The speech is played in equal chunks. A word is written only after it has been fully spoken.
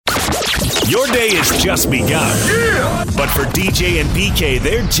Your day has just begun. Yeah! But for DJ and PK,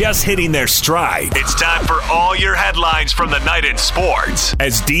 they're just hitting their stride. It's time for all your headlines from the night in sports.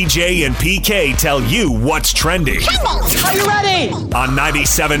 As DJ and PK tell you what's trending. Are you ready? On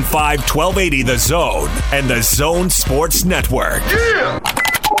 97.5 1280 The Zone and The Zone Sports Network. Yeah!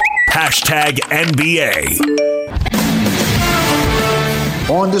 Hashtag NBA.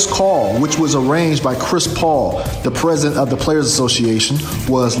 On this call, which was arranged by Chris Paul, the president of the Players Association,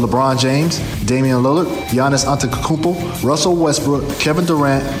 was LeBron James, Damian Lillard, Giannis Antetokounmpo, Russell Westbrook, Kevin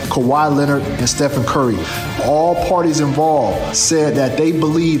Durant, Kawhi Leonard, and Stephen Curry. All parties involved said that they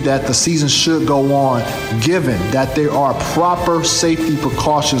believe that the season should go on, given that there are proper safety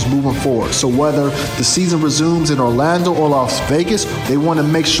precautions moving forward. So whether the season resumes in Orlando or Las Vegas, they want to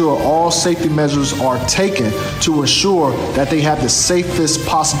make sure all safety measures are taken to ensure that they have the safest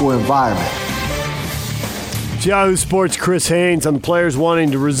possible environment. Yahoo Sports' Chris Haynes on the players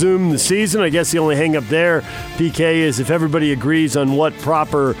wanting to resume the season. I guess the only hang-up there, PK, is if everybody agrees on what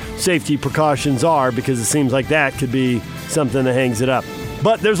proper safety precautions are, because it seems like that could be something that hangs it up.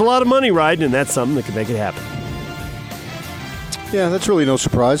 But there's a lot of money riding, and that's something that could make it happen. Yeah, that's really no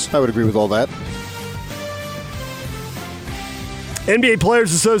surprise. I would agree with all that. NBA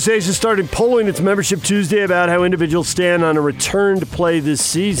Players Association started polling its membership Tuesday about how individuals stand on a return to play this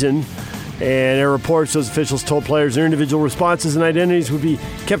season. And in reports, those officials told players their individual responses and identities would be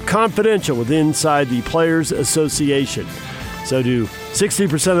kept confidential inside the Players Association. So do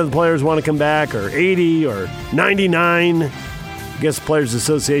 60% of the players want to come back, or 80, or 99? I guess the Players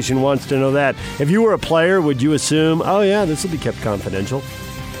Association wants to know that. If you were a player, would you assume, oh yeah, this will be kept confidential?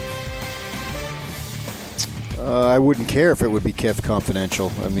 I wouldn't care if it would be kept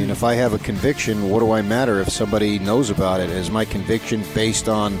confidential. I mean, if I have a conviction, what do I matter if somebody knows about it? Is my conviction based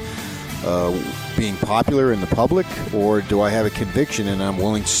on being popular in the public, or do I have a conviction and I'm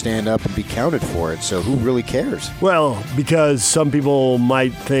willing to stand up and be counted for it? So who really cares? Well, because some people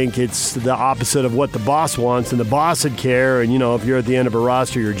might think it's the opposite of what the boss wants, and the boss would care, and, you know, if you're at the end of a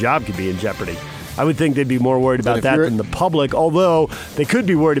roster, your job could be in jeopardy. I would think they'd be more worried about that than the public, although they could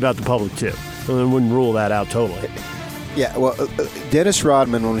be worried about the public too. So I wouldn't rule that out totally. Yeah, well, Dennis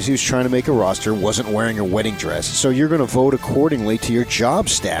Rodman, when he was trying to make a roster, wasn't wearing a wedding dress. So you're going to vote accordingly to your job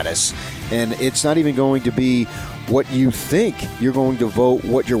status. And it's not even going to be what you think. You're going to vote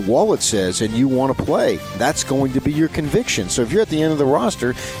what your wallet says and you want to play. That's going to be your conviction. So if you're at the end of the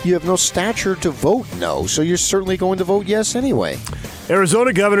roster, you have no stature to vote no. So you're certainly going to vote yes anyway.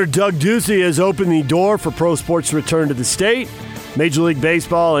 Arizona Governor Doug Ducey has opened the door for pro sports to return to the state. Major League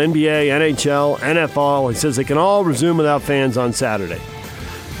Baseball, NBA, NHL, NFL. He says they can all resume without fans on Saturday.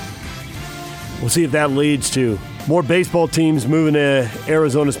 We'll see if that leads to more baseball teams moving to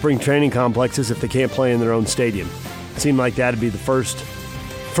Arizona spring training complexes if they can't play in their own stadium. It seemed like that would be the first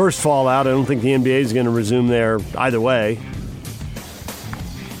fallout. I don't think the NBA is going to resume there either way.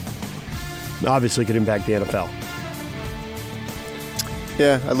 Obviously could impact the NFL.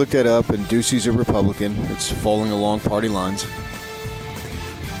 Yeah, I looked that up, and Ducey's a Republican. It's falling along party lines.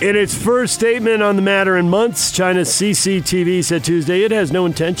 In its first statement on the matter in months, China's CCTV said Tuesday it has no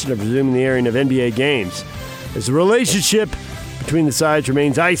intention of resuming the airing of NBA games, as the relationship between the sides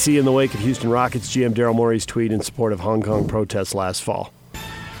remains icy in the wake of Houston Rockets GM Daryl Morey's tweet in support of Hong Kong protests last fall.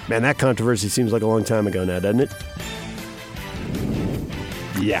 Man, that controversy seems like a long time ago now, doesn't it?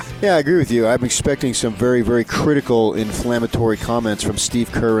 Yeah, I agree with you. I'm expecting some very, very critical, inflammatory comments from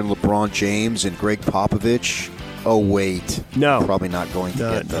Steve Kerr and LeBron James and Greg Popovich. Oh, wait. No. Probably not going to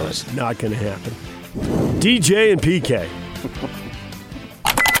get those. Not going to happen. DJ and PK.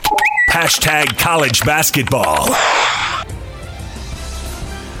 Hashtag college basketball.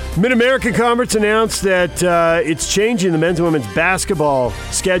 Mid-American Conference announced that it's changing the men's and women's basketball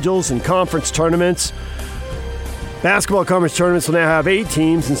schedules and conference tournaments. Basketball conference tournaments will now have 8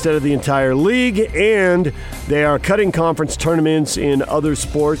 teams instead of the entire league, and they are cutting conference tournaments in other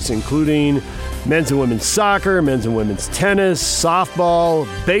sports, including men's and women's soccer, men's and women's tennis, softball,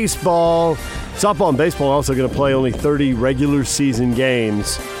 baseball. Softball and baseball are also going to play only 30 regular season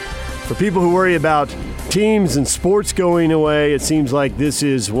games. For people who worry about teams and sports going away, it seems like this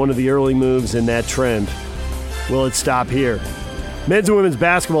is one of the early moves in that trend. Will it stop here? Men's and women's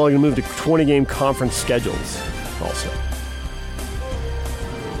basketball are going to move to 20-game conference schedules also.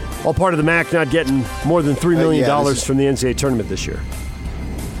 All part of the MAC not getting more than $3 million from the NCAA tournament this year.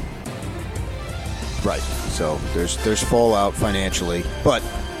 Right. So there's fallout financially, but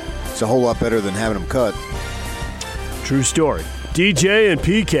it's a whole lot better than having them cut. True story. DJ and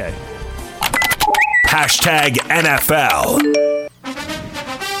PK. Hashtag NFL.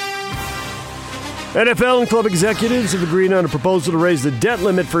 NFL and club executives have agreed on a proposal to raise the debt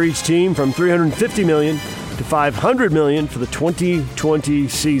limit for each team from $350 million to $500 million for the 2020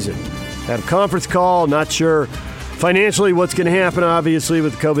 season. Had a conference call, not sure financially what's going to happen, obviously,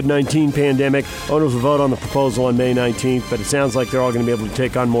 with the COVID-19 pandemic. Owners will vote on the proposal on May 19th, but it sounds like they're all going to be able to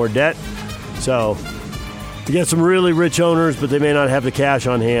take on more debt. So you get some really rich owners, but they may not have the cash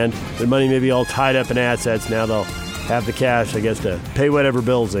on hand. Their money may be all tied up in assets. Now they'll have the cash, I guess, to pay whatever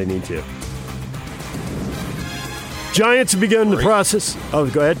bills they need to. Giants have begun the process. Oh,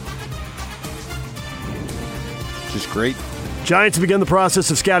 go ahead. Just great. Giants have begun the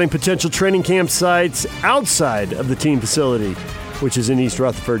process of scouting potential training camp sites outside of the team facility, which is in East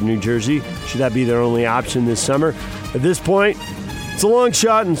Rutherford, New Jersey. Should that be their only option this summer? At this point, it's a long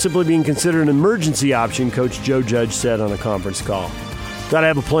shot and simply being considered an emergency option, Coach Joe Judge said on a conference call. Got to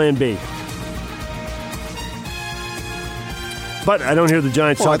have a plan B. But I don't hear the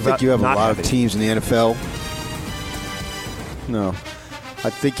Giants talk about I think you have a not lot of having. teams in the NFL. No. I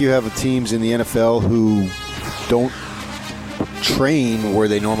think you have teams in the NFL who don't train where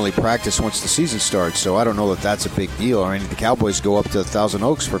they normally practice once the season starts. So I don't know that that's a big deal. I mean, the Cowboys go up to Thousand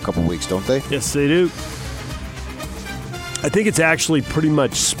Oaks for a couple weeks, don't they? Yes, they do. I think it's actually pretty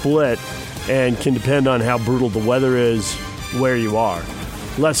much split and can depend on how brutal the weather is where you are.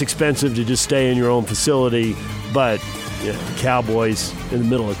 Less expensive to just stay in your own facility, but the Cowboys in the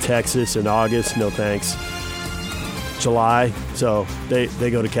middle of Texas in August, no thanks. July, so they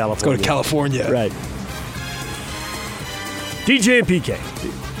go to California. Let's go to California. Right. DJ and PK.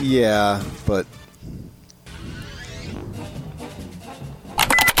 Yeah, but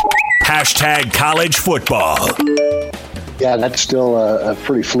Hashtag college football. Yeah, that's still a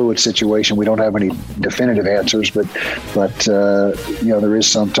pretty fluid situation. We don't have any definitive answers, but there is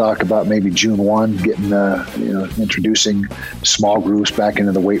some talk about maybe June 1 getting introducing small groups back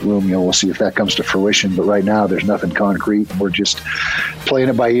into the weight room. We'll see if that comes to fruition. But right now, there's nothing concrete. We're just playing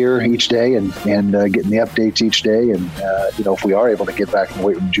it by ear each day and getting the updates each day. And if we are able to get back in the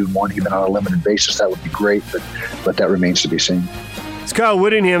weight room June 1, even on a limited basis, that would be great. But that remains to be seen. It's Kyle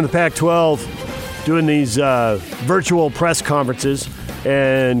Whittingham, the Pac-12. Doing these virtual press conferences,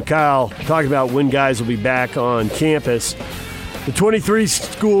 and Kyle talking about when guys will be back on campus. The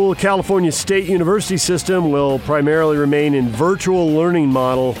 23-school California State University system will primarily remain in virtual learning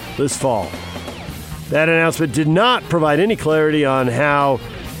model this fall. That announcement did not provide any clarity on how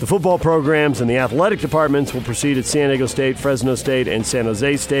the football programs and the athletic departments will proceed at San Diego State, Fresno State, and San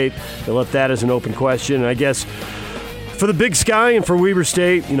Jose State. They left that as an open question, and I guess for the Big Sky and for Weber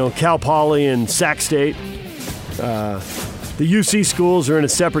State, Cal Poly and Sac State, the UC schools are in a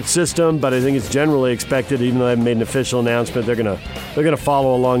separate system, but I think it's generally expected, even though they haven't made an official announcement, they're gonna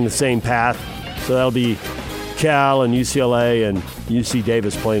follow along the same path. So that'll be Cal and UCLA and UC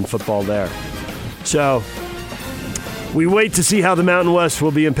Davis playing football there. So we wait to see how the Mountain West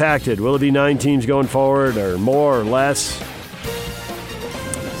will be impacted. Will it be 9 teams going forward, or more or less?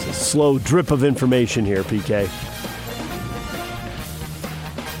 It's a slow drip of information here, PK.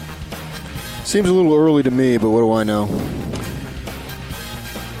 seems a little early to me, but what do I know?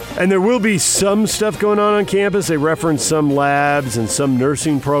 And there will be some stuff going on campus. They reference some labs and some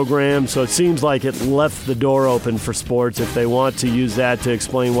nursing programs, so it seems like it left the door open for sports if they want to use that to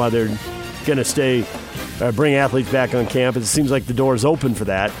explain why they're going to bring athletes back on campus. It seems like the door is open for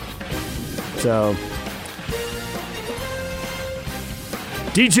that. So,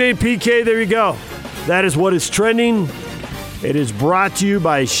 DJ PK, there you go. That is what is trending. It is brought to you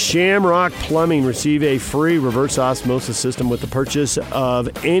by Shamrock Plumbing. Receive a free reverse osmosis system with the purchase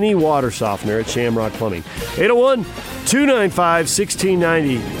of any water softener at Shamrock Plumbing.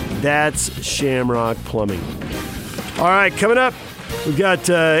 801-295-1690. That's Shamrock Plumbing. All right, coming up, we've got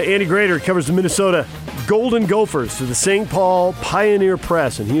Andy Grader, covers the Minnesota Golden Gophers for the St. Paul Pioneer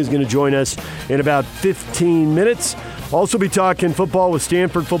Press, and he is going to join us in about 15 minutes. Also be talking football with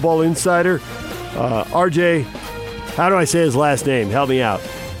Stanford Football Insider, RJ. How do I say his last name? Help me out.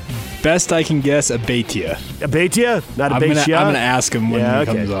 Best I can guess, Abatia. Abatia? Not Abatia? I'm going to ask him when he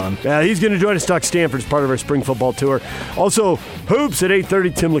comes on. Yeah, he's going to join us to talk Stanford as part of our spring football tour. Also, Hoops at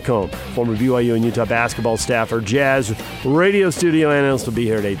 8:30, Tim Lacombe, former BYU and Utah basketball staffer, Jazz radio studio analyst, will be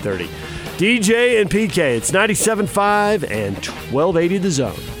here at 8:30. DJ and PK, it's 97.5 and 1280 The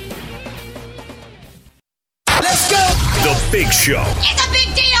Zone. Let's go! The Big Show. It's a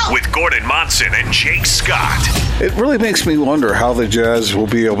big deal! With Gordon Monson and Jake Scott. It really makes me wonder how the Jazz will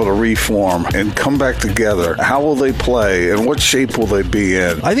be able to reform and come back together. How will they play, and what shape will they be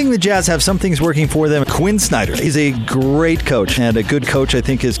in? I think the Jazz have some things working for them. Quinn Snyder is a great coach, and a good coach, I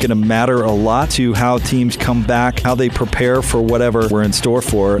think, is going to matter a lot to how teams come back, how they prepare for whatever we're in store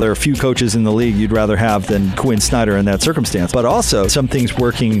for. There are a few coaches in the league you'd rather have than Quinn Snyder in that circumstance, but also some things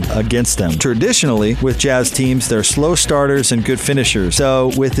working against them. Traditionally, with Jazz teams, they're slow starters and good finishers.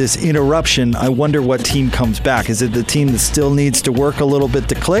 So with this interruption, I wonder what team comes back. Is it the team that still needs to work a little bit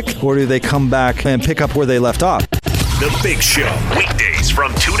to click, or do they come back and pick up where they left off? The Big Show, weekdays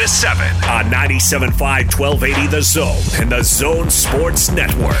from 2 to 7 on 97.5 1280 The Zone and The Zone Sports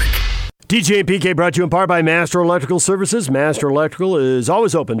Network. DJ and PK brought to you in part by Master Electrical Services. Master Electrical is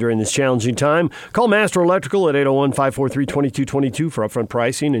always open during this challenging time. Call Master Electrical at 801-543-2222 for upfront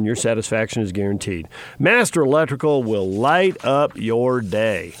pricing, and your satisfaction is guaranteed. Master Electrical will light up your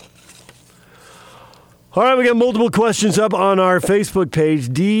day. All right, we got multiple questions up on our Facebook page.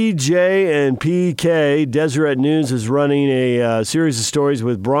 DJ and PK, Deseret News is running a series of stories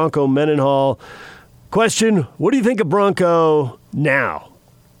with Bronco Mendenhall. Question, what do you think of Bronco now?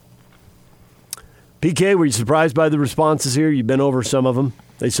 PK, were you surprised by the responses here? You've been over some of them.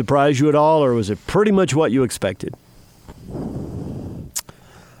 They surprised you at all, or was it pretty much what you expected?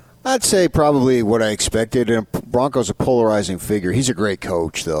 I'd say probably what I expected. And Bronco's a polarizing figure. He's a great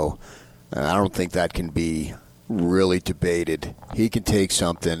coach, though. I don't think that can be really debated. He can take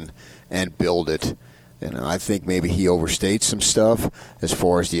something and build it. And I think maybe he overstates some stuff as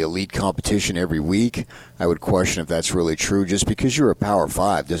far as the elite competition every week. I would question if that's really true. Just because you're a Power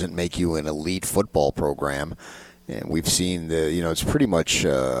 5 doesn't make you an elite football program. And we've seen it's pretty much,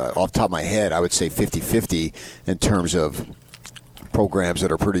 off the top of my head, I would say 50-50 in terms of programs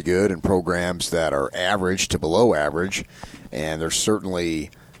that are pretty good and programs that are average to below average. And there's certainly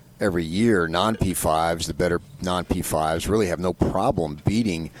every year, non-P5s, the better non-P5s really have no problem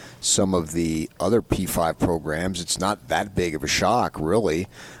beating some of the other P5 programs. It's not that big of a shock, really.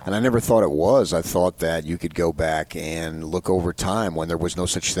 And I never thought it was. I thought that you could go back and look over time when there was no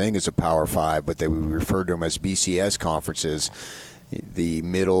such thing as a Power 5, but they would refer to them as BCS conferences. The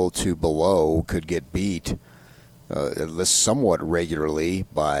middle to below could get beat at least somewhat regularly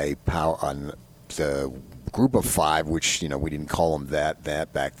by power on the Group of 5, which we didn't call them that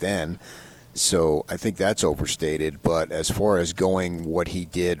back then. So I think that's overstated. But as far as going what he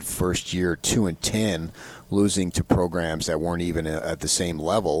did first year, 2-10, losing to programs that weren't even at the same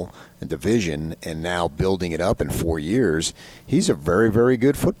level and division, and now building it up in 4 years, he's a very, very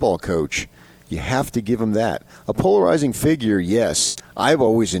good football coach. You have to give him that. A polarizing figure, yes. I've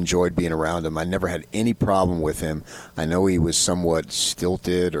always enjoyed being around him. I never had any problem with him. I know he was somewhat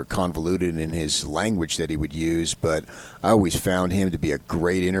stilted or convoluted in his language that he would use, but I always found him to be a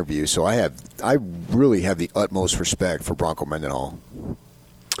great interview. So I really have the utmost respect for Bronco Mendenhall.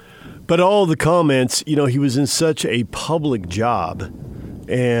 But all the comments, he was in such a public job,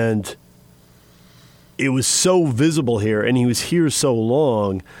 and it was so visible here, and he was here so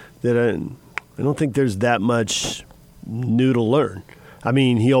long that I don't think there's that much new to learn. I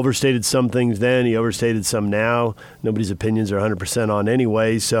mean, he overstated some things then. He overstated some now. Nobody's opinions are 100% on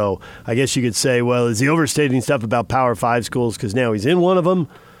anyway. So I guess you could say, well, is he overstating stuff about Power 5 schools because now he's in one of them?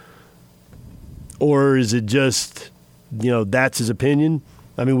 Or is it just, that's his opinion?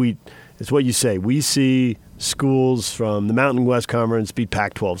 I mean, it's what you say. We see schools from the Mountain West Conference beat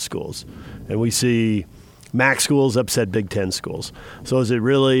Pac-12 schools. And we see MAC schools upset Big Ten schools. So is it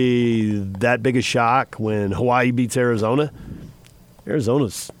really that big a shock when Hawaii beats Arizona?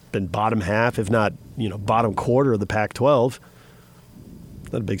 Arizona's been bottom half, if not, bottom quarter of the Pac-12.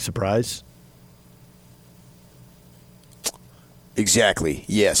 Not a big surprise. Exactly,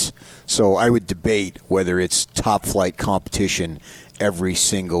 yes. So I would debate whether it's top-flight competition every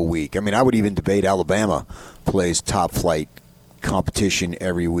single week. I mean, I would even debate Alabama plays top-flight competition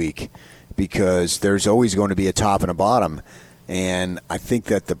every week, because there's always going to be a top and a bottom. And I think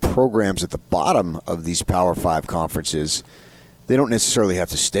that the programs at the bottom of these Power 5 conferences, they don't necessarily have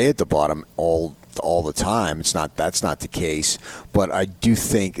to stay at the bottom all the time. That's not the case. But I do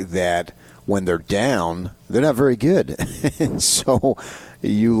think that when they're down, they're not very good. And so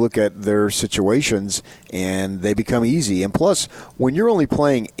you look at their situations and they become easy. And plus, when you're only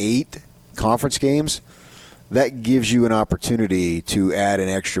playing 8 conference games, that gives you an opportunity to add an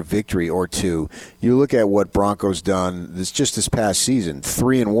extra victory or two. You look at what Bronco's done this past season,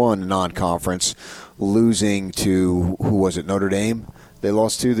 3-1 non-conference, losing to, who was it, Notre Dame? They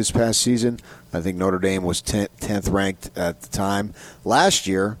lost to this past season. I think Notre Dame was 10th ranked at the time. Last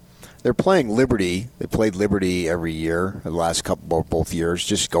year, they're playing Liberty. They played Liberty every year, the last both years.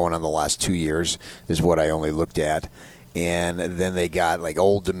 Just going on the last 2 years is what I only looked at. And then they got like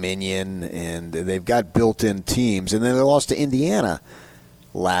Old Dominion, and they've got built-in teams. And then they lost to Indiana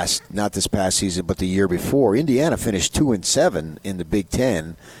not this past season, but the year before. Indiana finished 2-7 in the Big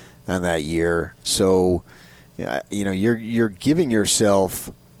Ten on that year. So, you're giving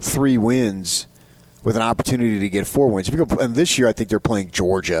yourself 3 wins with an opportunity to get 4 wins. And this year, I think they're playing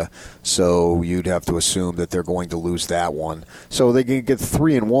Georgia, so you'd have to assume that they're going to lose that one. So they can get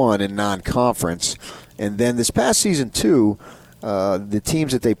 3-1 in non-conference. And then this past season, too, the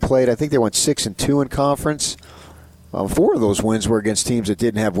teams that they played, I think they went 6-2 in conference. 4 of those wins were against teams that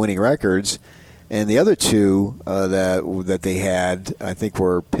didn't have winning records. And the other 2 that they had, I think,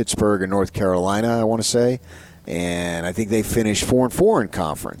 were Pittsburgh and North Carolina, I want to say. And I think they finished 4-4 in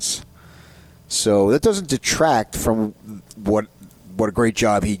conference. So that doesn't detract from what a great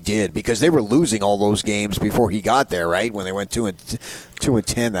job he did, because they were losing all those games before he got there, right? When they went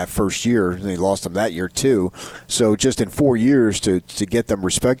 2-10 that first year, they lost them that year too. So just in 4 years to get them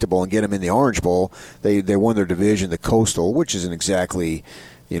respectable and get them in the Orange Bowl, they won their division, the Coastal, which isn't exactly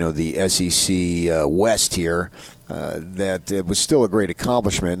the SEC West here. That it was still a great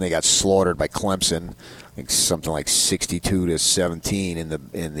accomplishment. They got slaughtered by Clemson. I think something like 62-17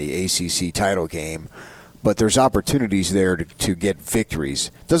 in the ACC title game. But there's opportunities there to get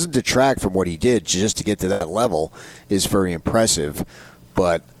victories. Doesn't detract from what he did. Just to get to that level is very impressive.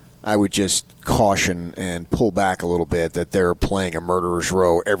 But I would just caution and pull back a little bit that they're playing a murderer's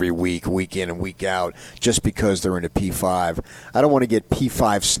row every week in and week out, just because they're into P5. I don't want to get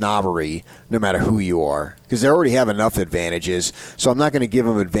P5 snobbery no matter who you are, because they already have enough advantages. So I'm not going to give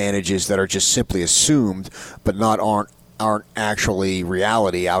them advantages that are just simply assumed but aren't actually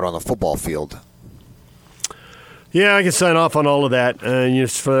reality out on the football field. Yeah, I can sign off on all of that.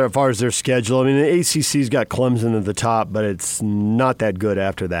 As far as their schedule, I mean, the ACC's got Clemson at the top, but it's not that good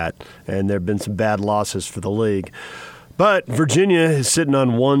after that. And there have been some bad losses for the league. But Virginia is sitting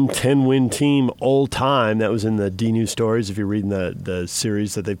on one 10-win team all time. That was in the D-News stories. If you're reading the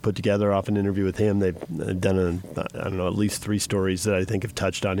series that they've put together off an interview with him, they've done, at least 3 stories that I think have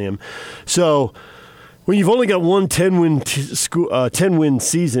touched on him. So when you've only got one 10-win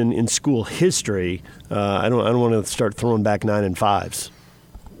season in school history, I don't want to start throwing back 9 and 5s.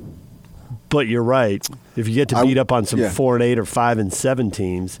 But you're right. If you get to beat up on some 4-8 or 5-7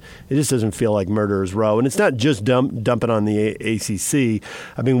 teams, it just doesn't feel like murderer's row. And it's not just dumping on the ACC.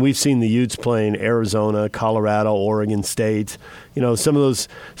 I mean, we've seen the Utes playing Arizona, Colorado, Oregon State. Some of those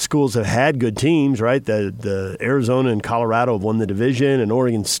schools have had good teams, right? The Arizona and Colorado have won the division, and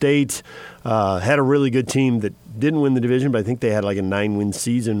Oregon State had a really good team that didn't win the division, but I think they had like a 9-win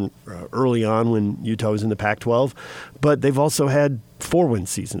season early on when Utah was in the Pac-12. But they've also had 4-win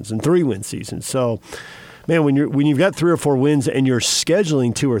seasons and 3-win seasons. So, man, when you've got 3 or 4 wins and you're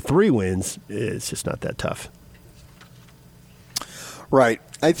scheduling 2 or 3 wins, it's just not that tough. Right.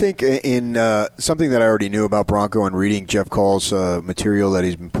 I think in something that I already knew about Bronco and reading Jeff Call's material that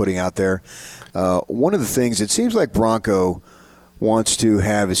he's been putting out there, one of the things, it seems like Bronco wants to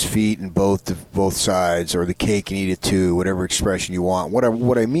have his feet in both sides, or the cake and eat it too, whatever expression you want.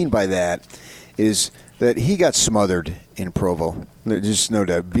 What I mean by that is that he got smothered in Provo. Just no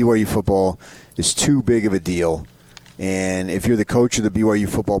doubt. BYU football is too big of a deal. And if you're the coach of the BYU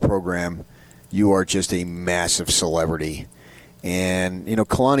football program, you are just a massive celebrity. And,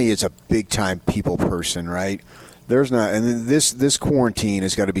 Kalani is a big-time people person, right? There's not, and this quarantine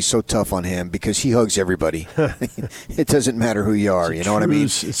has got to be so tough on him because he hugs everybody. It doesn't matter who you are, you know what I mean?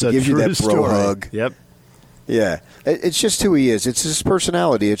 He gives you that bro hug. Yep. Yeah, it's just who he is. It's his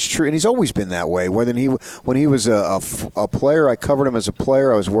personality. It's true, and he's always been that way. When he was a player, I covered him as a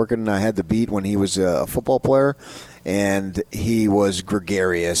player. I was working, I had the beat when he was a football player, and he was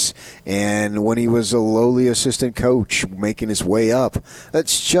gregarious. And when he was a lowly assistant coach making his way up,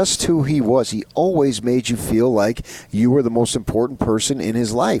 that's just who he was. He always made you feel like you were the most important person in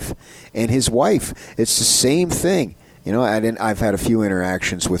his life. And his wife, it's the same thing. I've had a few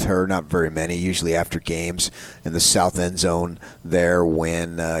interactions with her, not very many, usually after games in the south end zone there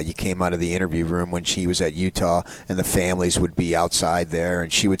when you came out of the interview room when she was at Utah, and the families would be outside there,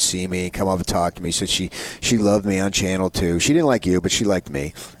 and she would see me and come up and talk to me. So she loved me on Channel 2. She didn't like you, but she liked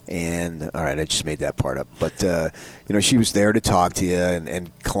me. And, all right, I just made that part up. But, she was there to talk to you,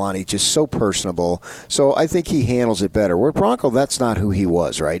 and Kalani just so personable. So I think he handles it better. Where Bronco, that's not who he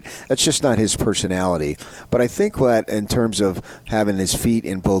was, right? That's just not his personality. But I think that in terms of having his feet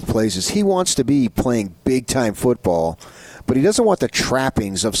in both places, he wants to be playing big-time football, but he doesn't want the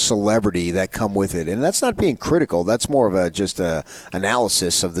trappings of celebrity that come with it. And that's not being critical. That's more of just a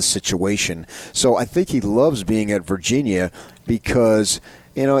analysis of the situation. So I think he loves being at Virginia because –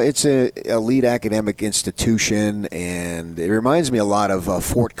 it's an elite academic institution, and it reminds me a lot of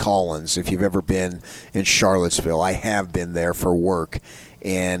Fort Collins, if you've ever been in Charlottesville. I have been there for work,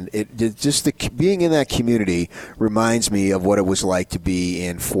 and being in that community reminds me of what it was like to be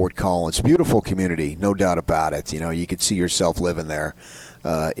in Fort Collins. Beautiful community, no doubt about it. You could see yourself living there.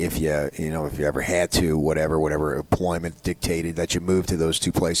 If you ever had to, whatever employment dictated that you move to those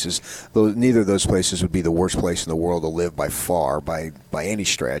two places. Neither of those places would be the worst place in the world to live by far, by any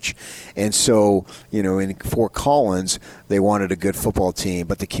stretch. And so, in Fort Collins, they wanted a good football team,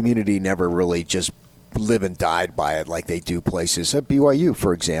 but the community never really just live and died by it like they do places at BYU,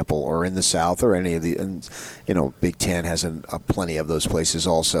 for example, or in the South, or any of the, Big Ten has plenty of those places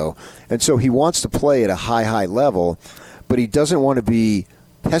also. And so he wants to play at a high level, but he doesn't want to be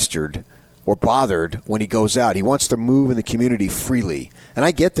pestered or bothered when he goes out. He wants to move in the community freely. And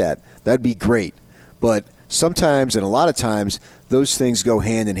I get that. That'd be great. But sometimes, and a lot of times, those things go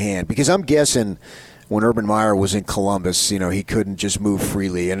hand in hand. Because I'm guessing when Urban Meyer was in Columbus, he couldn't just move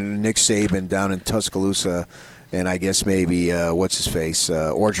freely. And Nick Saban down in Tuscaloosa, and I guess maybe,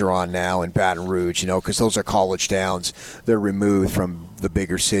 Orgeron now in Baton Rouge, because those are college towns. They're removed from the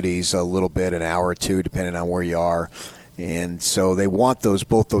bigger cities a little bit, an hour or two, depending on where you are. And so they want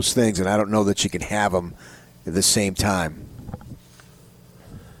both those things, and I don't know that you can have them at the same time.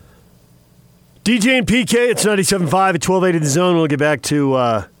 DJ and PK, it's 97.5 at 12:08 in the zone. We'll get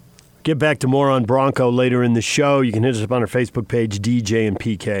back to more on Bronco later in the show. You can hit us up on our Facebook page, DJ and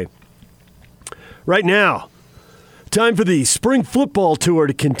PK. Right now, time for the spring football tour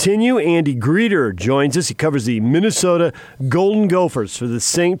to continue. Andy Greeter joins us. He covers the Minnesota Golden Gophers for the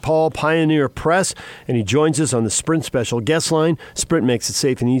St. Paul Pioneer Press, and he joins us on the Sprint Special Guest Line. Sprint makes it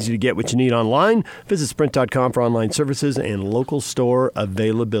safe and easy to get what you need online. Visit Sprint.com for online services and local store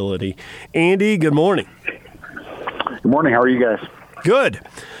availability. Andy, good morning. Good morning. How are you guys? Good.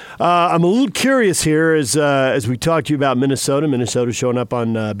 I'm a little curious here as we talk to you about Minnesota showing up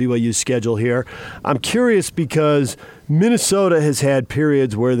on BYU's schedule here. I'm curious because Minnesota has had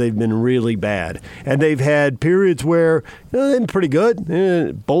periods where they've been really bad, and they've had periods where they've been pretty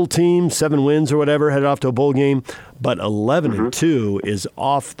good. Bowl team, 7 wins or whatever, headed off to a bowl game, but 11-2 is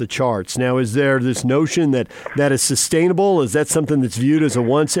off the charts. Now, is there this notion that is sustainable? Is that something that's viewed as a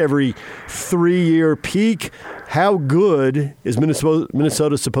once every 3-year peak? How good is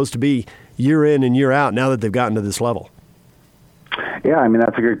Minnesota supposed to be year in and year out now that they've gotten to this level? Yeah, I mean,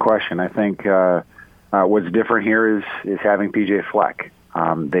 that's a good question. I think what's different here is having PJ Fleck.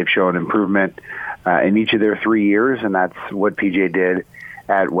 They've shown improvement in each of their 3 years, and that's what PJ did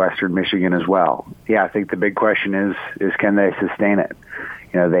at Western Michigan as well. Yeah, I think the big question is can they sustain it?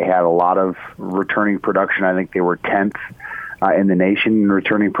 They had a lot of returning production. I think they were 10th in the nation in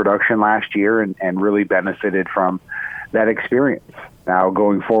returning production last year and really benefited from that experience. Now,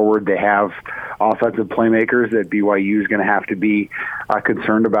 going forward, they have offensive playmakers that BYU is going to have to be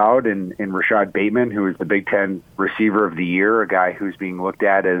concerned about in Rashad Bateman, who is the Big Ten Receiver of the Year, a guy who's being looked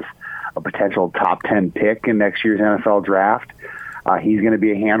at as a potential top 10 pick in next year's NFL draft. He's going to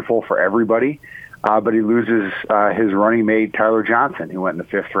be a handful for everybody, but he loses his running mate, Tyler Johnson, who went in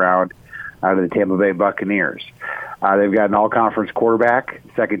the 5th round out of the Tampa Bay Buccaneers. They've got an all-conference quarterback,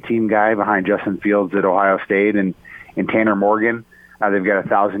 second-team guy behind Justin Fields at Ohio State, and Tanner Morgan. They've got a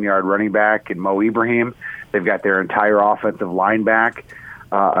 1,000-yard running back in Mo Ibrahim. They've got their entire offensive line back,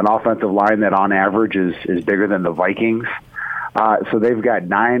 an offensive line that on average is bigger than the Vikings. So they've got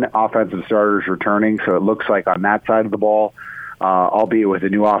 9 offensive starters returning, so it looks like on that side of the ball, albeit with a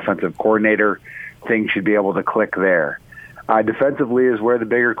new offensive coordinator, things should be able to click there. Defensively is where the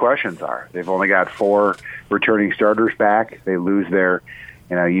bigger questions are. They've only got 4 returning starters back. They lose their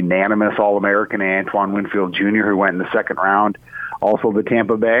unanimous All-American Antoine Winfield Jr., who went in the 2nd round, also the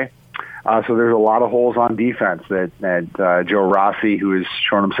Tampa Bay. So there's a lot of holes on defense that Joe Rossi, who has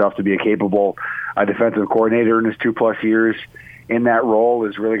shown himself to be a capable defensive coordinator in his 2+ years in that role,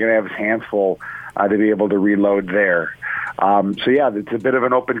 is really going to have his hands full to be able to reload there. It's a bit of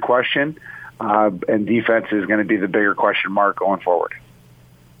an open question. And defense is going to be the bigger question mark going forward.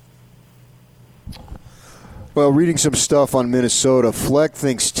 Well, reading some stuff on Minnesota, Fleck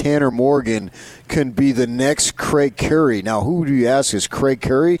thinks Tanner Morgan can be the next Craig Curry. Now, who do you ask is Craig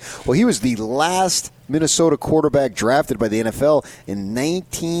Curry? Well, he was the last Minnesota quarterback drafted by the NFL in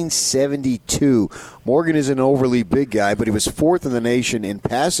 1972. Morgan is an overly big guy, but he was fourth in the nation in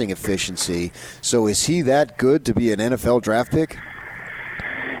passing efficiency. So is he that good to be an NFL draft pick?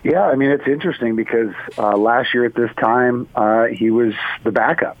 Yeah, I mean, it's interesting because last year at this time, he was the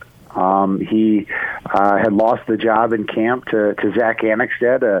backup. He had lost the job in camp to Zach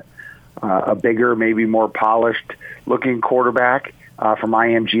Annexstad, a bigger, maybe more polished-looking quarterback from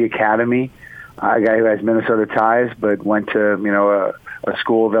IMG Academy, a guy who has Minnesota ties, but went to a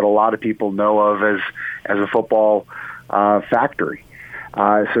school that a lot of people know of as a football factory.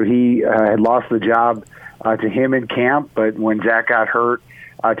 So he had lost the job to him in camp, but when Zach got hurt,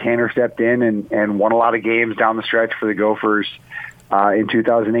 Tanner stepped in and won a lot of games down the stretch for the Gophers in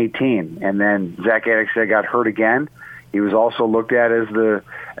 2018, and then Zach Annexstad got hurt again. He was also looked at as the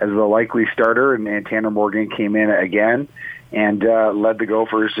likely starter, and Tanner Morgan came in again and led the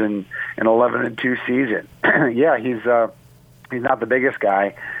Gophers in an 11-2 season. Yeah, he's not the biggest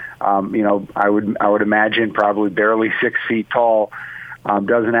guy. I would imagine probably barely 6 feet tall.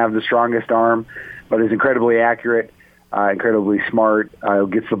 Doesn't have the strongest arm, but is incredibly accurate, incredibly smart.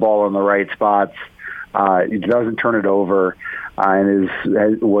 Gets the ball in the right spots. He doesn't turn it over. And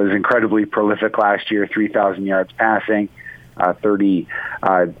was incredibly prolific last year, 3,000 yards passing, 30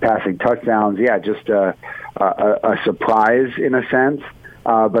 passing touchdowns. Yeah, just a surprise in a sense,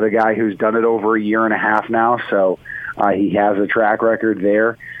 but a guy who's done it over a year and a half now, so he has a track record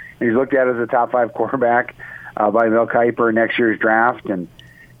there. And he's looked at as a top 5 quarterback by Mel Kiper in next year's draft, and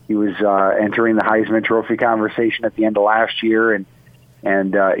he was entering the Heisman Trophy conversation at the end of last year, and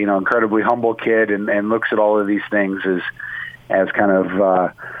incredibly humble kid, and looks at all of these things as kind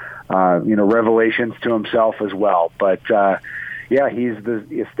of revelations to himself as well. But yeah, he's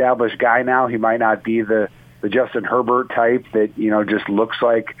the established guy now. He might not be the Justin Herbert type that just looks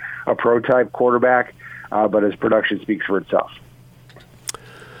like a pro-type quarterback, but his production speaks for itself.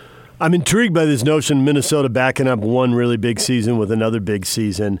 I'm intrigued by this notion of Minnesota backing up one really big season with another big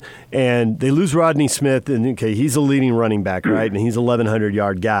season, and they lose Rodney Smith, and okay, he's a leading running back, right? And he's a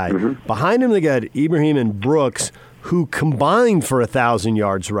 1,100-yard guy. Mm-hmm. Behind him, they got Ibrahim and Brooks, who combined for 1,000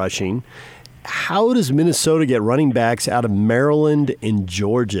 yards rushing. How does Minnesota get running backs out of Maryland and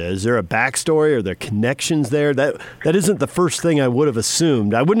Georgia? Is there a backstory? Are there connections there? That isn't the first thing I would have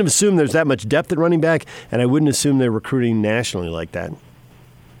assumed. I wouldn't have assumed there's that much depth at running back, and I wouldn't assume they're recruiting nationally like that.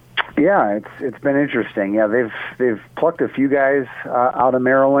 Yeah, it's been interesting. Yeah, they've plucked a few guys out of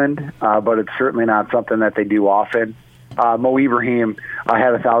Maryland, but it's certainly not something that they do often. Mo Ibrahim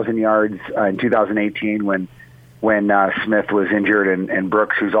had 1,000 yards in 2018 when Smith was injured, and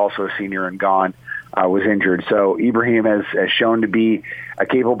Brooks, who's also a senior and gone, was injured. So Ibrahim has shown to be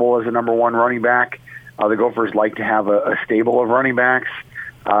capable as a number one running back. The Gophers like to have a stable of running backs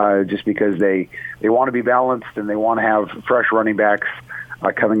just because they want to be balanced and they want to have fresh running backs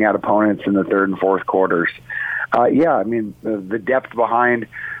coming at opponents in the third and fourth quarters. Yeah, I mean, the depth behind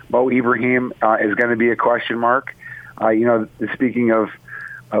Mo Ibrahim is going to be a question mark. Speaking of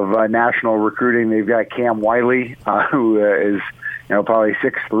national recruiting, they've got Cam Wiley, who is probably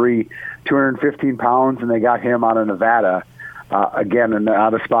 6'3", 215 pounds, and they got him out of Nevada. Again,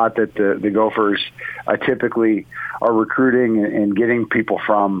 not a spot that the Gophers typically are recruiting and getting people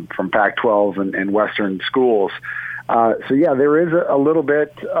from Pac-12 and Western schools. So yeah, there is a little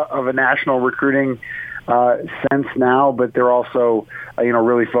bit of a national recruiting sense now, but they're also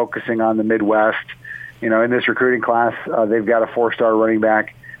really focusing on the Midwest. In this recruiting class, they've got a 4-star running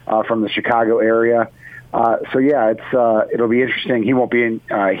back from the Chicago area. So yeah, it'll be interesting. He won't be in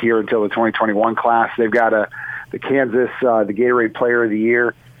here until the 2021 class. They've got the Kansas, the Gatorade Player of the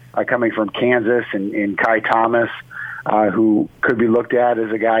Year coming from Kansas, and Kai Thomas, who could be looked at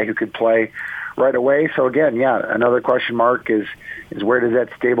as a guy who could play right away. So again, yeah, another question mark is where does that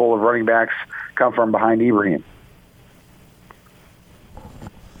stable of running backs come from behind Ibrahim?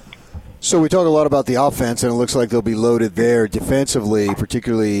 So we talk a lot about the offense, and it looks like they'll be loaded there defensively,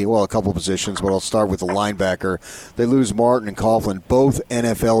 particularly, a couple positions, but I'll start with the linebacker. They lose Martin and Coughlin, both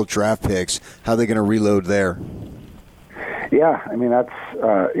NFL draft picks. How are they going to reload there? Yeah, I mean, that's,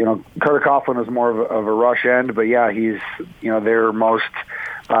 Carter Coughlin is more of a rush end, but yeah, he's, their most,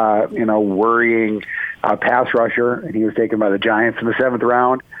 worrying pass rusher, and he was taken by the Giants in the 7th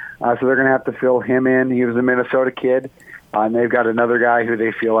round. So they're going to have to fill him in. He was a Minnesota kid. And they've got another guy who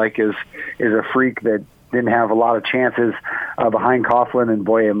they feel like is a freak that didn't have a lot of chances behind Coughlin and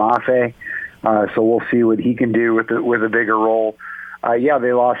Boye Mafe. So we'll see what he can do with a bigger role. Yeah,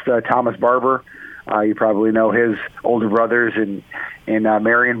 they lost Thomas Barber You probably know his older brothers in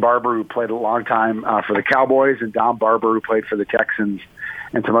Marion Barber, who played a long time for the Cowboys, and Dom Barber, who played for the Texans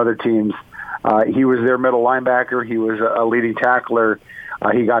and some other teams. He was their middle linebacker. He was a leading tackler.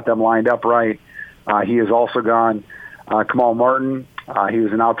 He got them lined up right. He is also gone. Kamal Martin, he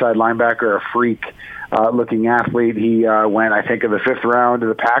was an outside linebacker, a freak-looking athlete. He went, I think, in the 5th round to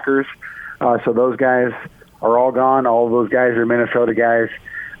the Packers. So those guys are all gone. All of those guys are Minnesota guys,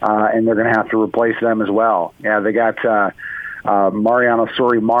 and they're going to have to replace them as well. Yeah, they got Mariano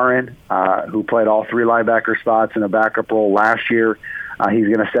Sori-Marin, who played all 3 linebacker spots in a backup role last year. He's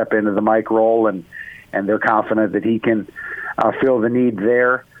going to step into the Mike role, and they're confident that he can fill the need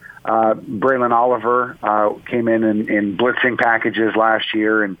there. Braylon Oliver came in blitzing packages last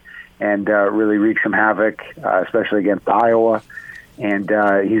year and really wreaked some havoc, especially against Iowa. And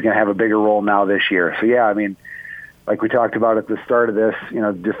he's going to have a bigger role now this year. So, yeah, I mean, like we talked about at the start of this,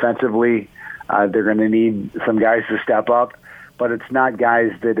 defensively, they're going to need some guys to step up. But it's not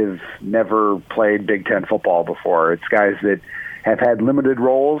guys that have never played Big Ten football before. It's guys that have had limited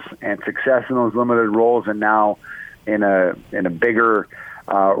roles and success in those limited roles, and now in a bigger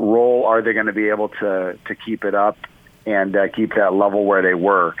role, are they going to be able to keep it up and keep that level where they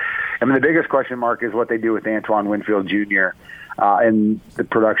were? I mean, the biggest question mark is what they do with Antoine Winfield Jr. And the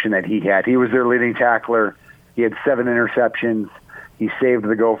production that he had. He was their leading tackler. He had 7 interceptions. He saved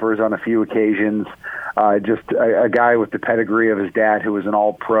the Gophers on a few occasions. Just a guy with the pedigree of his dad, who was an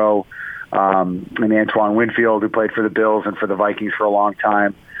all-pro, and Antoine Winfield, who played for the Bills and for the Vikings for a long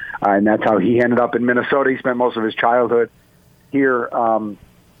time. And that's how he ended up in Minnesota. He spent most of his childhood here in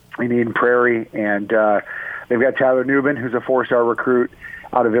Eden Prairie. And they've got Tyler Nubin, who's a 4-star recruit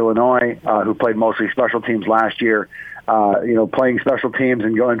out of Illinois, who played mostly special teams last year. Playing special teams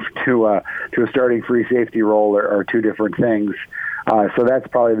and going to a starting free safety role are 2 different things. So that's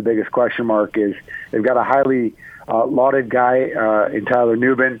probably the biggest question mark. Is they've got a highly lauded guy in Tyler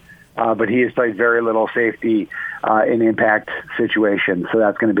Nubin, but he has played very little safety in impact situations. So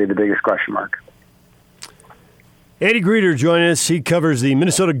that's going to be the biggest question mark. Andy Greeter joining us. He covers the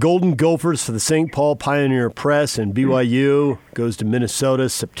Minnesota Golden Gophers for the St. Paul Pioneer Press, and BYU goes to Minnesota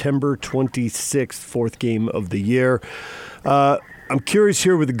September 26th, 4th game of the year. I'm curious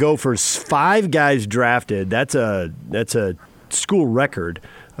here with the Gophers, 5 guys drafted. That's a school record.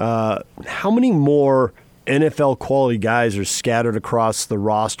 How many more NFL quality guys are scattered across the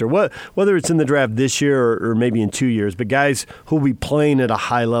roster? Whether it's in the draft this year or maybe in 2 years, but guys who will be playing at a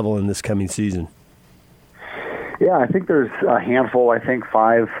high level in this coming season. Yeah, I think there's a handful. I think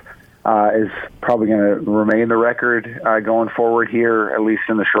 5 is probably going to remain the record going forward here, at least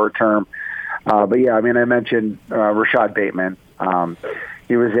in the short term. But yeah, I mean, I mentioned Rashad Bateman.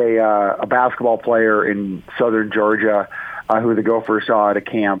 He was a basketball player in southern Georgia who the Gophers saw at a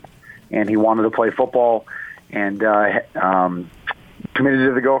camp, and he wanted to play football and committed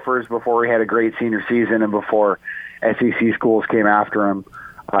to the Gophers before he had a great senior season and before SEC schools came after him,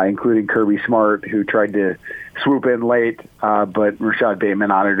 including Kirby Smart, who tried to swoop in late, but Rashad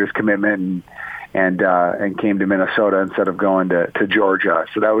Bateman honored his commitment and came to Minnesota instead of going to Georgia.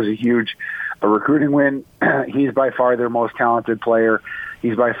 So that was a huge recruiting win. He's by far their most talented player.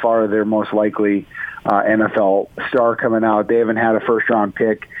 He's by far their most likely NFL star coming out. They haven't had a first-round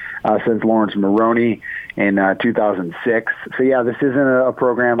pick since Lawrence Maroney in 2006. So, yeah, this isn't a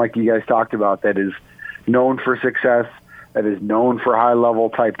program like you guys talked about that is known for success, that is known for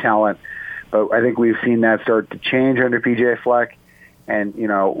high-level type talent. But I think we've seen that start to change under P.J. Fleck. And,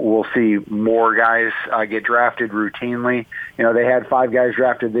 we'll see more guys get drafted routinely. They had 5 guys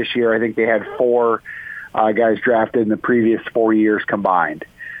drafted this year. I think they had 4 guys drafted in the previous 4 years combined.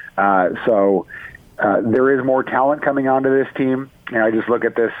 So there is more talent coming onto this team. I just look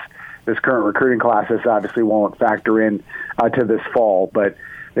at this current recruiting class. This obviously won't factor in to this fall, but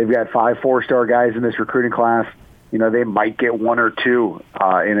they've got 5 4-star guys in this recruiting class. They might get 1 or 2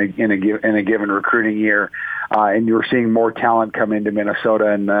 in a given recruiting year, and you're seeing more talent come into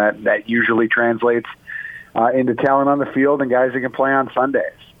Minnesota, and that usually translates into talent on the field and guys that can play on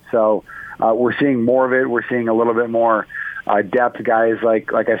Sundays. So we're seeing more of it. We're seeing a little bit more depth, guys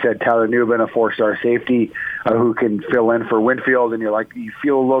like I said, Tyler Nubin, a 4-star safety who can fill in for Winfield, and you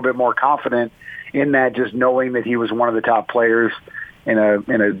feel a little bit more confident in that, just knowing that he was one of the top players in a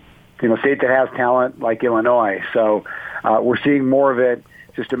state that has talent like Illinois. So we're seeing more of it.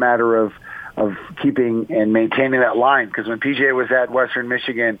 Just a matter of keeping and maintaining that line, because when PJ was at Western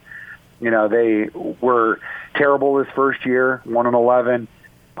Michigan, they were terrible his first year, 1-11.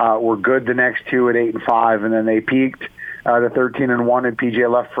 Were good the next 2 at 8-5, and then they peaked to 13-1, and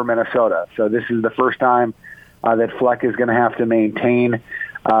PJ left for Minnesota. So this is the first time that Fleck is going to have to maintain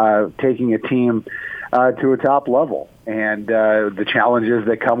taking a team to a top level and the challenges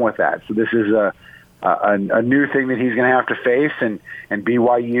that come with that. So this is a new thing that he's going to have to face, and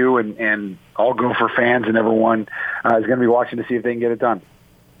BYU and all Gopher fans and everyone is going to be watching to see if they can get it done.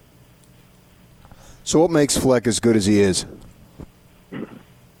 So what makes Fleck as good as he is?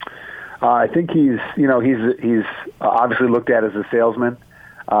 I think he's obviously looked at as a salesman.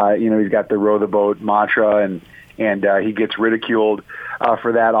 He's got the row the boat mantra, and he gets ridiculed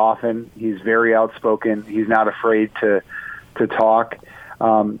for that often. He's very outspoken. He's not afraid to talk.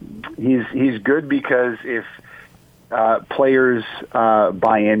 He's good because if players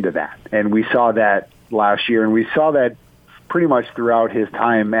buy into that, and we saw that last year, and we saw that pretty much throughout his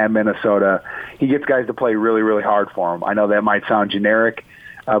time at Minnesota. He gets guys to play really, really hard for him. I know that might sound generic,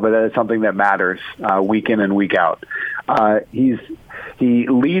 but that is something that matters week in and week out. He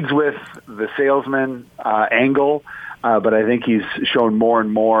leads with the salesman angle, but I think he's shown more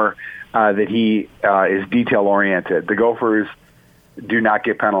and more that he is detail-oriented. The Gophers do not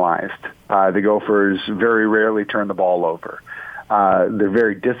get penalized. The Gophers very rarely turn the ball over. They're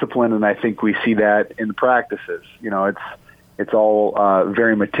very disciplined, and I think we see that in the practices. It's all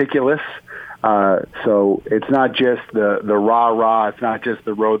very meticulous. So it's not just the rah-rah. It's not just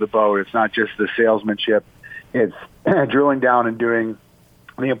the row the boat. It's not just the salesmanship. It's drilling down and doing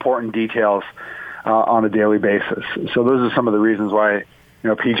the important details on a daily basis. So those are some of the reasons why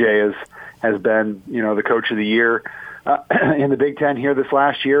PJ has been the coach of the year in the Big Ten here this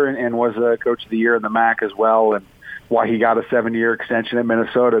last year, and was a coach of the year in the MAC as well, and why he got a 7-year extension at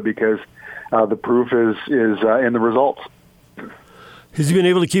Minnesota, because the proof is in the results. Has he been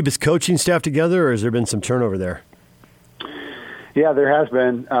able to keep his coaching staff together, or has there been some turnover there? Yeah, there has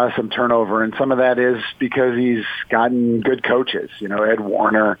been some turnover, and some of that is because he's gotten good coaches. Ed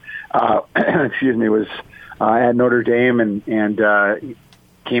Warner, was at Notre Dame and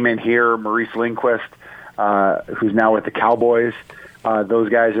came in here. Maurice Lindquist, who's now with the Cowboys. Those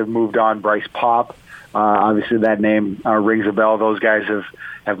guys have moved on. Bryce Popp, obviously that name rings a bell. Those guys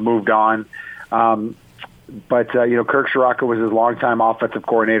have moved on. But Kirk Ciarrocca was his longtime offensive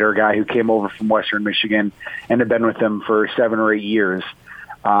coordinator, a guy who came over from Western Michigan and had been with them for 7 or 8 years.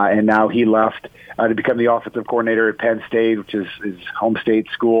 And now he left to become the offensive coordinator at Penn State, which is his home state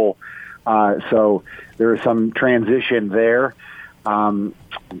school. So there is some transition there. And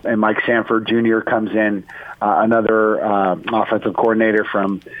Mike Sanford Jr. comes in, another offensive coordinator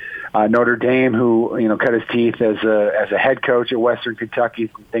from Notre Dame, who cut his teeth as a head coach at Western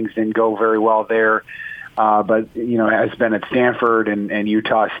Kentucky. Things didn't go very well there. But has been at Stanford and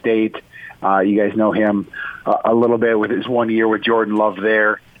Utah State. You guys know him a little bit with his 1 year with Jordan Love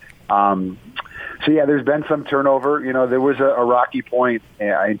there. There's been some turnover. There was a rocky point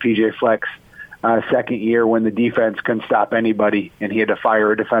in PJ Fleck's second year when the defense couldn't stop anybody, and he had to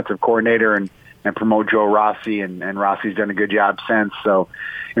fire a defensive coordinator and promote Joe Rossi, and Rossi's done a good job since. So,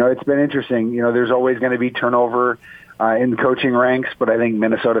 it's been interesting. There's always going to be turnover in the coaching ranks, but I think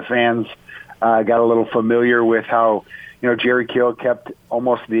Minnesota fans got a little familiar with how, Jerry Kill kept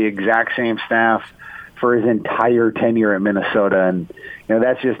almost the exact same staff for his entire tenure at Minnesota. And,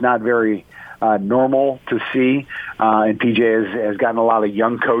 that's just not very normal to see. And PJ has gotten a lot of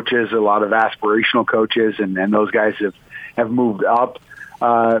young coaches, a lot of aspirational coaches, and those guys have moved up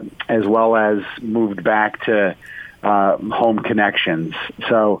as well as moved back to home connections.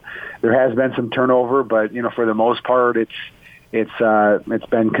 So there has been some turnover, but, for the most part, it's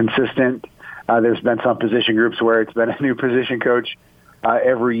been consistent. There's been some position groups where it's been a new position coach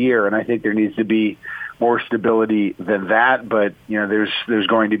every year, and I think there needs to be more stability than that. But there's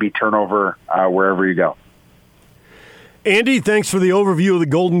going to be turnover wherever you go. Andy, thanks for the overview of the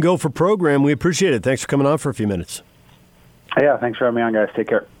Golden Gopher program. We appreciate it. Thanks for coming on for a few minutes. Yeah, thanks for having me on, guys. Take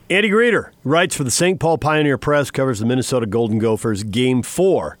care. Andy Greeter writes for the St. Paul Pioneer Press, covers the Minnesota Golden Gophers Game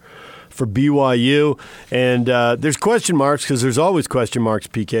 4 for BYU. And there's question marks, because there's always question marks,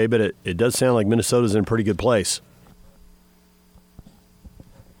 PK, but it does sound like Minnesota's in a pretty good place.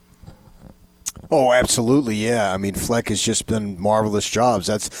 Oh, absolutely, yeah. I mean, Fleck has just done marvelous jobs.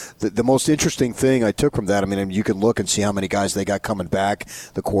 That's the most interesting thing I took from that. I mean, you can look and see how many guys they got coming back,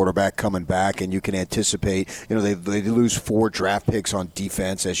 the quarterback coming back, and you can anticipate, they lose 4 draft picks on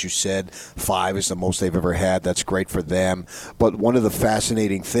defense, as you said. 5 is the most they've ever had. That's great for them. But one of the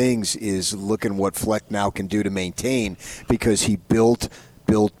fascinating things is looking what Fleck now can do to maintain, because he built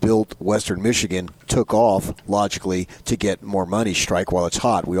built. Western Michigan took off, logically, to get more money, strike while it's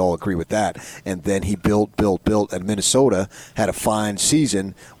hot. We all agree with that. And then he built, and Minnesota had a fine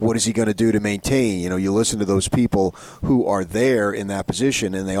season. What is he going to do to maintain? You listen to those people who are there in that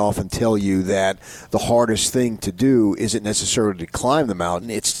position, and they often tell you that the hardest thing to do isn't necessarily to climb the mountain,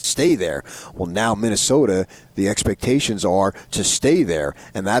 it's to stay there. Well, now Minnesota, the expectations are to stay there,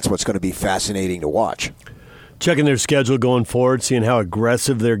 and that's what's going to be fascinating to watch. Checking their schedule going forward, seeing how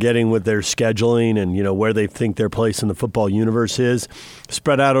aggressive they're getting with their scheduling and, where they think their place in the football universe is.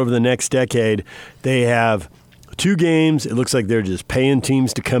 Spread out over the next decade, they have 2 games. It looks like they're just paying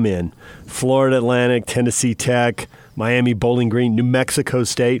teams to come in. Florida Atlantic, Tennessee Tech, Miami Bowling Green, New Mexico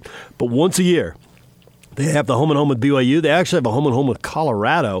State. But once a year, they have the home and home with BYU. They actually have a home and home with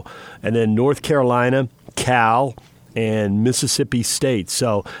Colorado, and then North Carolina, Cal, and Mississippi State.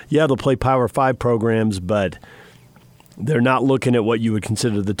 So, yeah, they'll play Power 5 programs, but they're not looking at what you would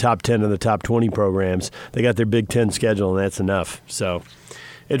consider the top 10 and the top 20 programs. They got their Big Ten schedule, and that's enough. So,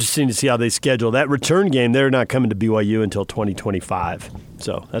 interesting to see how they schedule. That return game, they're not coming to BYU until 2025.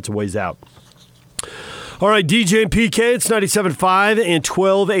 So, that's a ways out. All right, DJ and PK, it's 97.5 and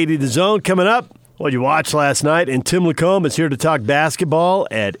 1280 The Zone. Coming up, what you watched last night, and Tim Lacombe is here to talk basketball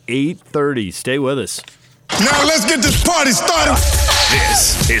at 8:30. Stay with us. Now let's get this party started.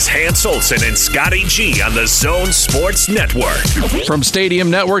 This is Hans Olsen and Scotty G on the Zone Sports Network. From Stadium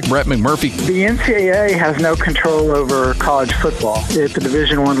Network, Brett McMurphy. The NCAA has no control over college football at the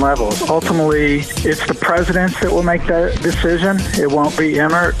Division I level. Ultimately, it's the presidents that will make that decision. It won't be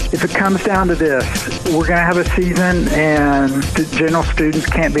Emmert. If it comes down to this, we're going to have a season and the general students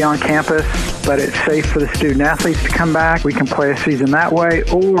can't be on campus, but it's safe for the student athletes to come back. We can play a season that way,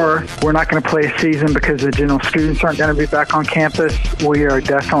 or we're not going to play a season because the general students aren't going to be back on campus. We are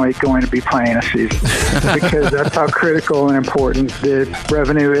definitely going to be playing a season because that's how critical and important the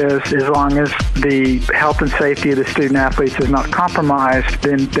revenue is. As long as the health and safety of the student athletes is not compromised,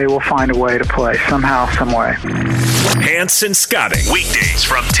 then they will find a way to play somehow, some way. Hans and Scotty, weekdays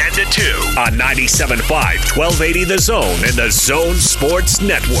from 10 to 2 on 97.5, 1280 The Zone and the Zone Sports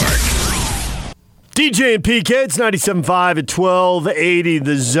Network. DJ and PK, it's 97.5 at 1280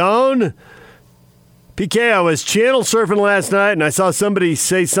 The Zone. PK, I was channel surfing last night, and I saw somebody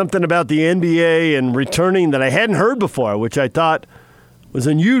say something about the NBA and returning that I hadn't heard before, which I thought was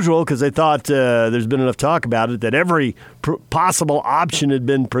unusual because I thought there's been enough talk about it that every possible option had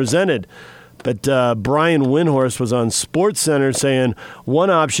been presented. But Brian Windhorst was on SportsCenter saying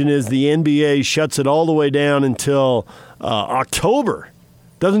one option is the NBA shuts it all the way down until October,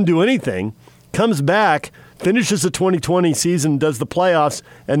 doesn't do anything, comes back, finishes the 2020 season, does the playoffs,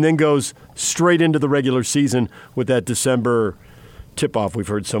 and then goes straight into the regular season with that December tip-off we've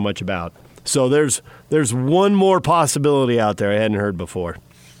heard so much about. So there's one more possibility out there I hadn't heard before.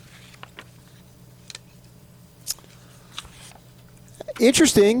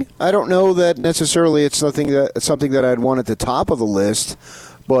 Interesting. I don't know that necessarily it's something that I'd want at the top of the list,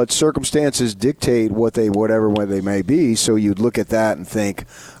 but circumstances dictate whatever they may be. So you'd look at that and think,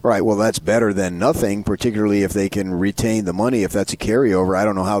 all right, well, that's better than nothing, particularly if they can retain the money, if that's a carryover. I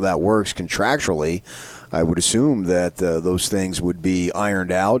don't know how that works contractually. I would assume that those things would be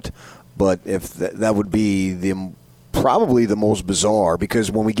ironed out, but if that would be probably the most bizarre, because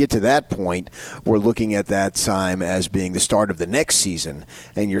when we get to that point, we're looking at that time as being the start of the next season,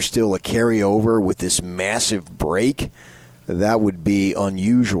 and you're still a carryover with this massive break. That would be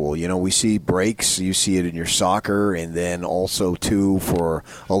unusual. We see breaks. You see it in your soccer, and then also, too, for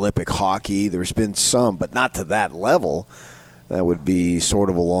Olympic hockey. There's been some, but not to that level. That would be sort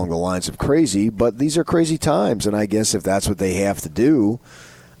of along the lines of crazy, but these are crazy times, and I guess if that's what they have to do,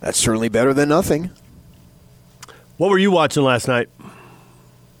 that's certainly better than nothing. What were you watching last night?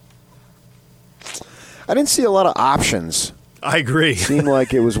 I didn't see a lot of options. I agree. It seemed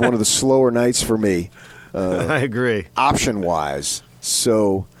like it was one of the slower nights for me. I agree. Option-wise.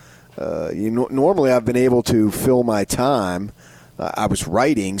 So normally I've been able to fill my time. I was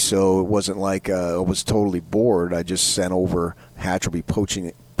writing, so it wasn't like I was totally bored. I just sent over. Hatch will be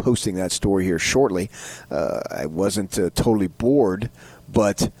posting that story here shortly. I wasn't totally bored,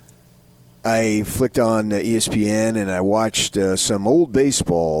 but I flicked on ESPN and I watched some old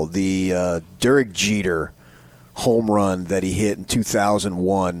baseball, the Derek Jeter home run that he hit in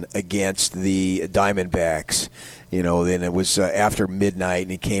 2001 against the Diamondbacks. Then it was after midnight,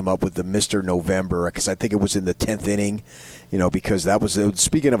 and he came up with the Mr. November, because I think it was in the 10th inning, because that was,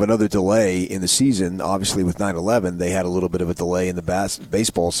 speaking of another delay in the season, obviously with 9/11, they had a little bit of a delay in the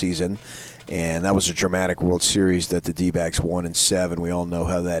baseball season, and that was a dramatic World Series that the D-backs won in 7. We all know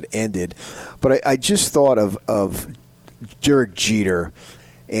how that ended. But I just thought of Derek Jeter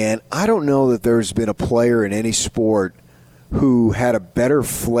And I don't know that there's been a player in any sport who had a better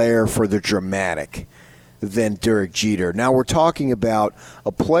flair for the dramatic than Derek Jeter. Now, we're talking about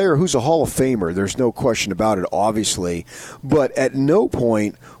a player who's a Hall of Famer. There's no question about it, obviously. But at no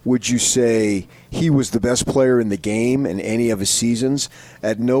point would you say he was the best player in the game in any of his seasons.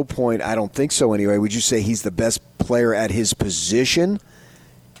 At no point, I don't think so anyway, would you say he's the best player at his position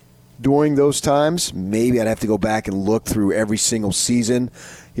during those times. Maybe I'd have to go back and look through every single season.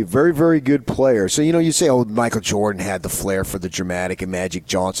 He's a very, very good player. So, you say, Michael Jordan had the flair for the dramatic and Magic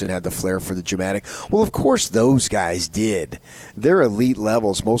Johnson had the flair for the dramatic. Well, of course those guys did. They're elite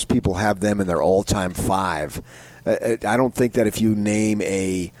levels. Most people have them in their all-time 5. I don't think that if you name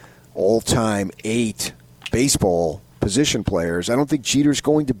a all-time 8 baseball position players, I don't think Jeter's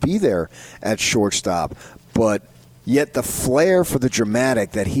going to be there at shortstop. But yet the flair for the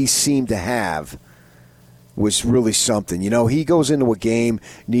dramatic that he seemed to have was really something. He goes into a game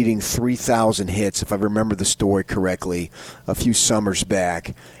needing 3,000 hits, if I remember the story correctly, a few summers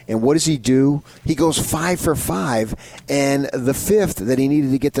back. And what does he do? He goes 5 for 5, and the 5th that he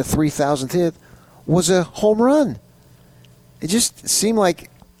needed to get the 3,000th hit was a home run. It just seemed like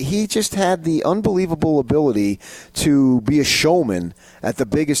he just had the unbelievable ability to be a showman at the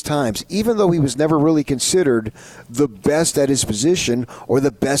biggest times, even though he was never really considered the best at his position or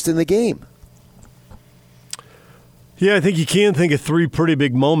the best in the game. Yeah, I think you can think of 3 pretty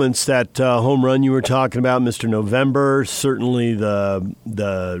big moments. That home run you were talking about, Mr. November, certainly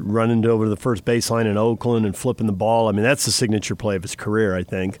the running over to the first baseline in Oakland and flipping the ball. I mean, that's the signature play of his career, I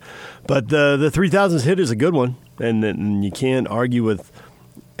think. But the 3,000th hit is a good one, and you can't argue with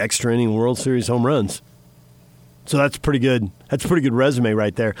extra inning World Series home runs. So that's pretty good. That's a pretty good resume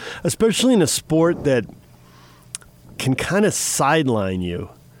right there, especially in a sport that can kind of sideline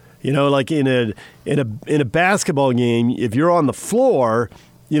you. Like in a basketball game, if you're on the floor,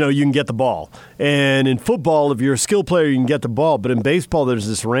 you can get the ball. And in football, if you're a skill player, you can get the ball. But in baseball, there's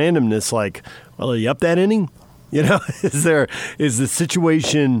this randomness like, well, are you up that inning? Is the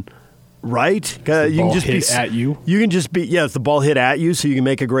situation right? You can just hit at you. You can just be, it's the ball hit at you so you can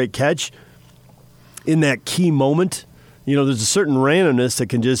make a great catch in that key moment. There's a certain randomness that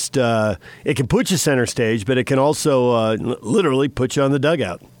can just, it can put you center stage, but it can also literally put you on the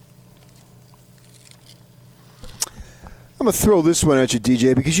dugout. I'm going to throw this one at you,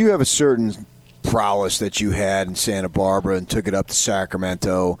 DJ, because you have a certain prowess that you had in Santa Barbara and took it up to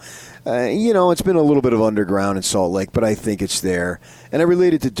Sacramento. It's been a little bit of underground in Salt Lake, but I think it's there. And I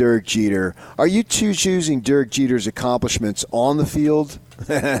related to Derek Jeter. Are you choosing Derek Jeter's accomplishments on the field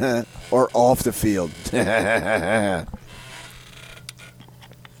or off the field?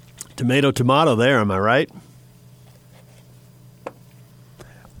 Tomato there, am I right?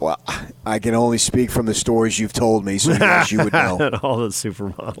 Well, I can only speak from the stories you've told me, so yes, you would know. All the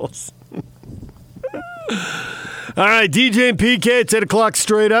supermodels. All right, DJ and PK, it's 8 o'clock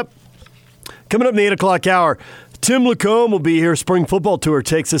straight up. Coming up in the 8 o'clock hour, Tim Lacombe will be here. Spring football tour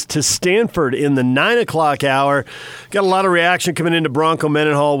takes us to Stanford in the 9 o'clock hour. Got a lot of reaction coming into Bronco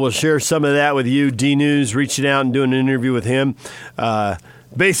Mendenhall. We'll share some of that with you. D-News reaching out and doing an interview with him.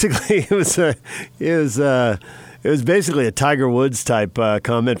 Basically, it was basically a Tiger Woods type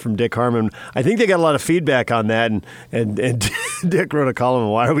comment from Dick Harmon. I think they got a lot of feedback on that, and Dick wrote a column on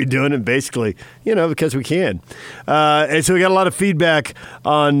why are we doing it? Basically, because we can. And so we got a lot of feedback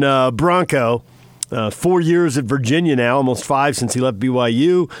on Bronco. 4 years at Virginia now, almost 5 since he left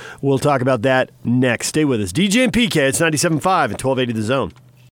BYU. We'll talk about that next. Stay with us. DJ and PK, it's 97.5 and 1280 The Zone.